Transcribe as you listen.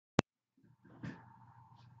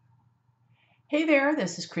Hey there,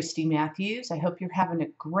 this is Christy Matthews. I hope you're having a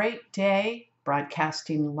great day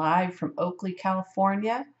broadcasting live from Oakley,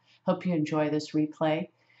 California. Hope you enjoy this replay.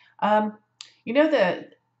 Um, you know,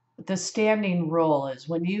 the standing rule is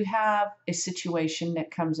when you have a situation that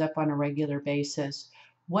comes up on a regular basis,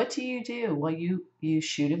 what do? Well, you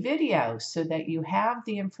shoot a video so that you have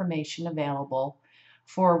the information available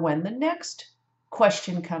for when the next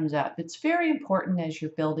question comes up. It's very important as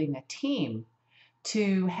you're building a team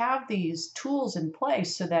to have these tools in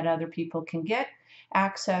place so that other people can get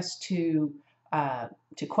access uh,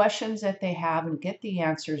 to questions that they have and get the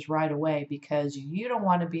answers right away, because you don't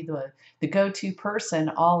want to be the go-to person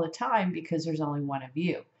all the time because there's only one of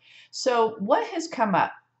you. So what has come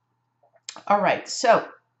up? All right, so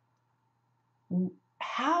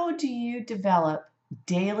how do you develop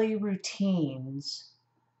daily routines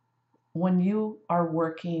when you are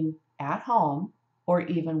working at home or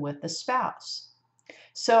even with a spouse?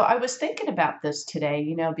 So I was thinking about this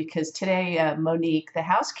today, because today Monique, the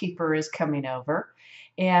housekeeper, is coming over.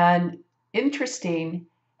 And interesting,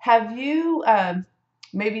 have you,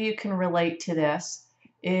 maybe you can relate to this,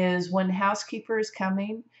 is when housekeeper is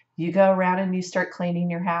coming, you go around and you start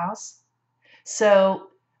cleaning your house. So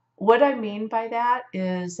what I mean by that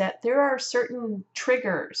is that there are certain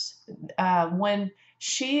triggers. When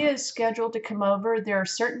she is scheduled to come over, there are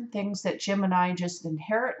certain things that Jim and I just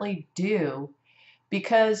inherently do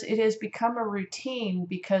because it has become a routine,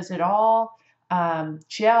 because it all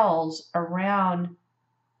gels around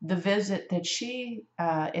the visit that she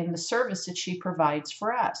and the service that she provides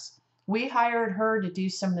for us. We hired her to do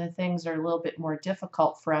some of the things that are a little bit more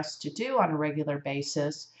difficult for us to do on a regular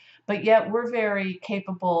basis, but yet we're very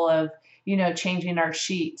capable of, changing our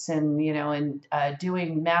sheets and,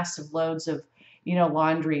 doing massive loads of,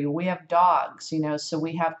 laundry. We have dogs, so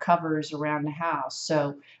we have covers around the house.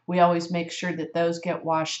 So we always make sure that those get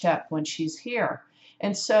washed up when she's here.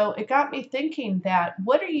 And so it got me thinking that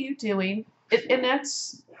what are you doing? And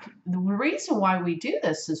that's the reason why we do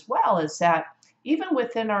this as well, is that even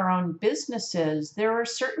within our own businesses, there are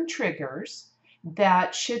certain triggers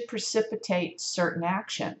that should precipitate certain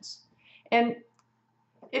actions. And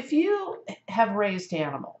if you have raised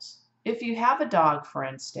animals, if you have a dog, for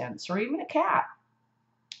instance, or even a cat,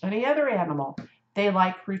 any other animal, they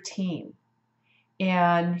like routine.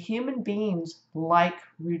 And human beings like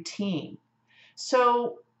routine.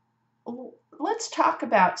 So let's talk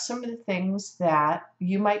about some of the things that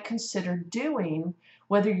you might consider doing,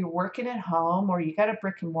 whether you're working at home or you got a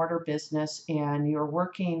brick and mortar business and you're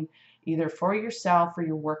working either for yourself or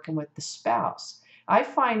you're working with the spouse. I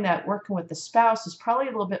find that working with the spouse is probably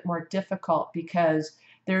a little bit more difficult because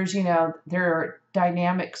there are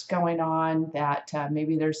dynamics going on that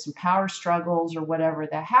maybe there's some power struggles or whatever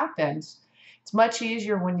that happens. It's much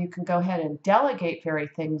easier when you can go ahead and delegate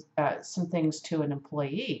some things to an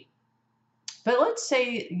employee. But let's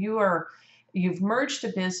say you've merged a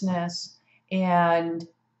business and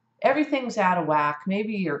everything's out of whack.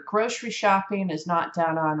 Maybe your grocery shopping is not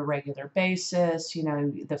done on a regular basis.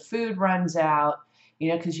 The food runs out,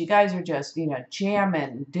 because you guys are just,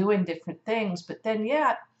 jamming, doing different things. But then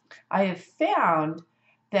yet, I have found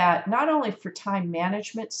that not only for time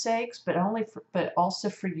management's sakes, but also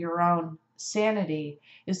for your own sanity,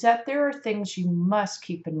 is that there are things you must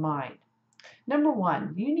keep in mind. Number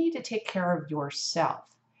one, you need to take care of yourself.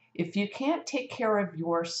 If you can't take care of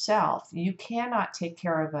yourself, you cannot take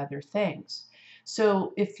care of other things.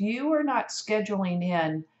 So if you are not scheduling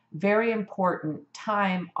in very important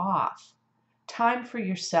time off, time for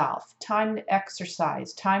yourself, time to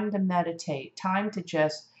exercise, time to meditate, time to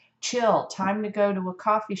just chill, time to go to a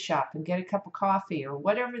coffee shop and get a cup of coffee or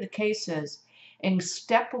whatever the case is, and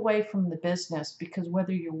step away from the business, because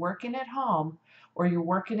whether you're working at home or you're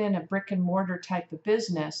working in a brick and mortar type of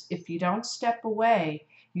business, if you don't step away,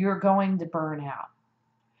 you're going to burn out.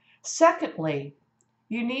 Secondly,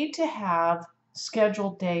 you need to have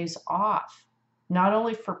scheduled days off, not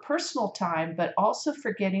only for personal time, but also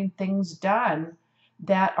for getting things done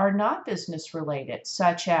that are not business related,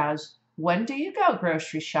 such as when do you go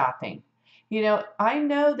grocery shopping? I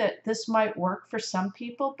know that this might work for some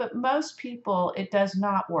people, but most people it does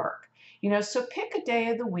not work. So pick a day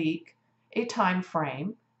of the week, a time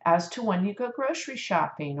frame as to when you go grocery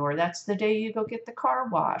shopping, or that's the day you go get the car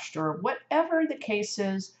washed, or whatever the case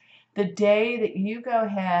is, the day that you go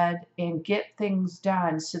ahead and get things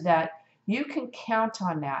done so that you can count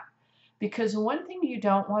on that. Because one thing you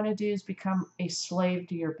don't want to do is become a slave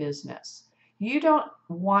to your business. You don't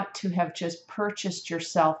want to have just purchased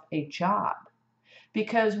yourself a job,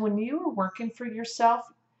 because when you are working for yourself,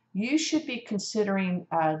 you should be considering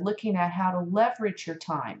looking at how to leverage your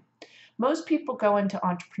time. Most people go into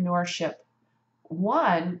entrepreneurship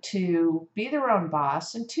one, to be their own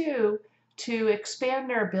boss, and two, to expand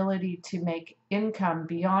their ability to make income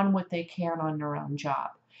beyond what they can on their own job.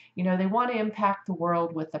 You know, they want to impact the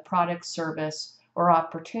world with a product, service, or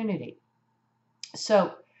opportunity.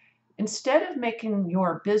 So instead of making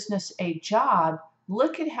your business a job,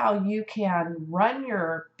 look at how you can run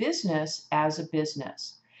your business as a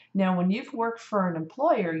business. Now, when you've worked for an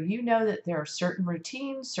employer, you know that there are certain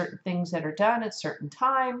routines, certain things that are done at certain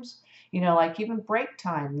times, you know, like even break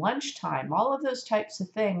time, lunch time, all of those types of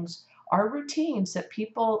things are routines that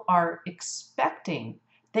people are expecting.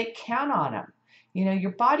 They count on them. You know,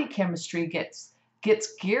 your body chemistry gets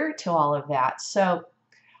geared to all of that. So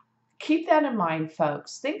keep that in mind,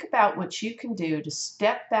 folks. Think about what you can do to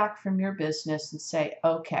step back from your business and say,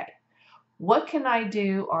 okay, what can I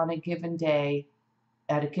do on a given day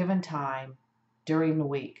at a given time during the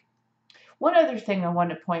week? One other thing I want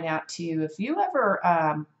to point out to you, if you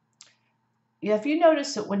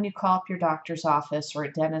notice that when you call up your doctor's office or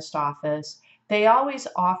a dentist office, they always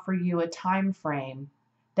offer you a time frame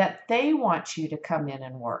that they want you to come in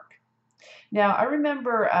and work. Now, I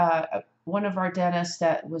remember one of our dentists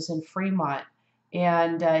that was in Fremont,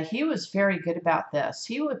 and he was very good about this.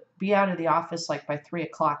 He would be out of the office like by 3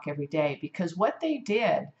 o'clock every day, because what they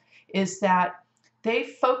did is that they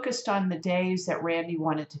focused on the days that Randy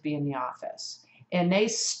wanted to be in the office, and they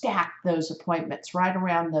stacked those appointments right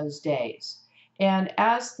around those days. And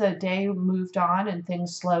as the day moved on and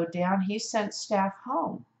things slowed down, he sent staff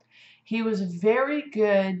home. He was a very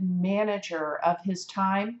good manager of his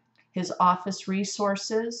time, his office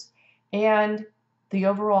resources, and the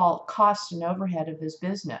overall cost and overhead of his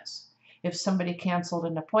business. If somebody canceled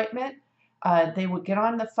an appointment, they would get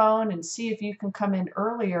on the phone and see if you can come in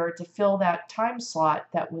earlier to fill that time slot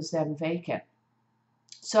that was then vacant.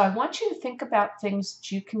 So I want you to think about things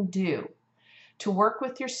that you can do to work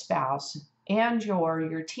with your spouse and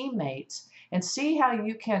your teammates, and see how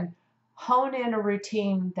you can hone in a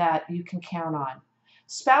routine that you can count on.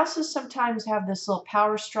 Spouses sometimes have this little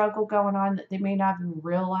power struggle going on that they may not even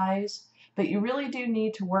realize, but you really do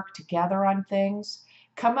need to work together on things.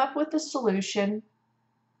 Come up with a solution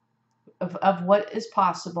of what is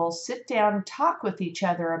possible. Sit down and talk with each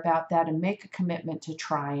other about that and make a commitment to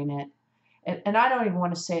trying it. And I don't even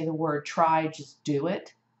want to say the word try, just do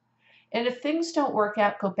it. And if things don't work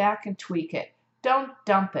out, go back and tweak it. Don't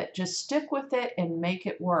dump it. Just stick with it and make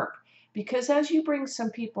it work. Because as you bring some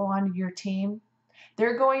people onto your team,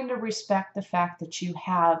 they're going to respect the fact that you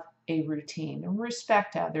have a routine and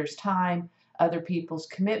respect others' time, other people's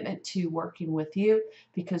commitment to working with you.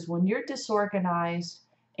 Because when you're disorganized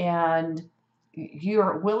and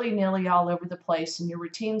you're willy-nilly all over the place and your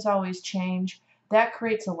routines always change, that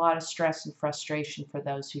creates a lot of stress and frustration for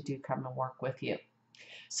those who do come and work with you.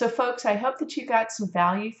 So folks, I hope that you got some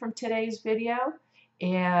value from today's video,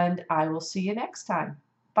 and I will see you next time.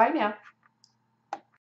 Bye now.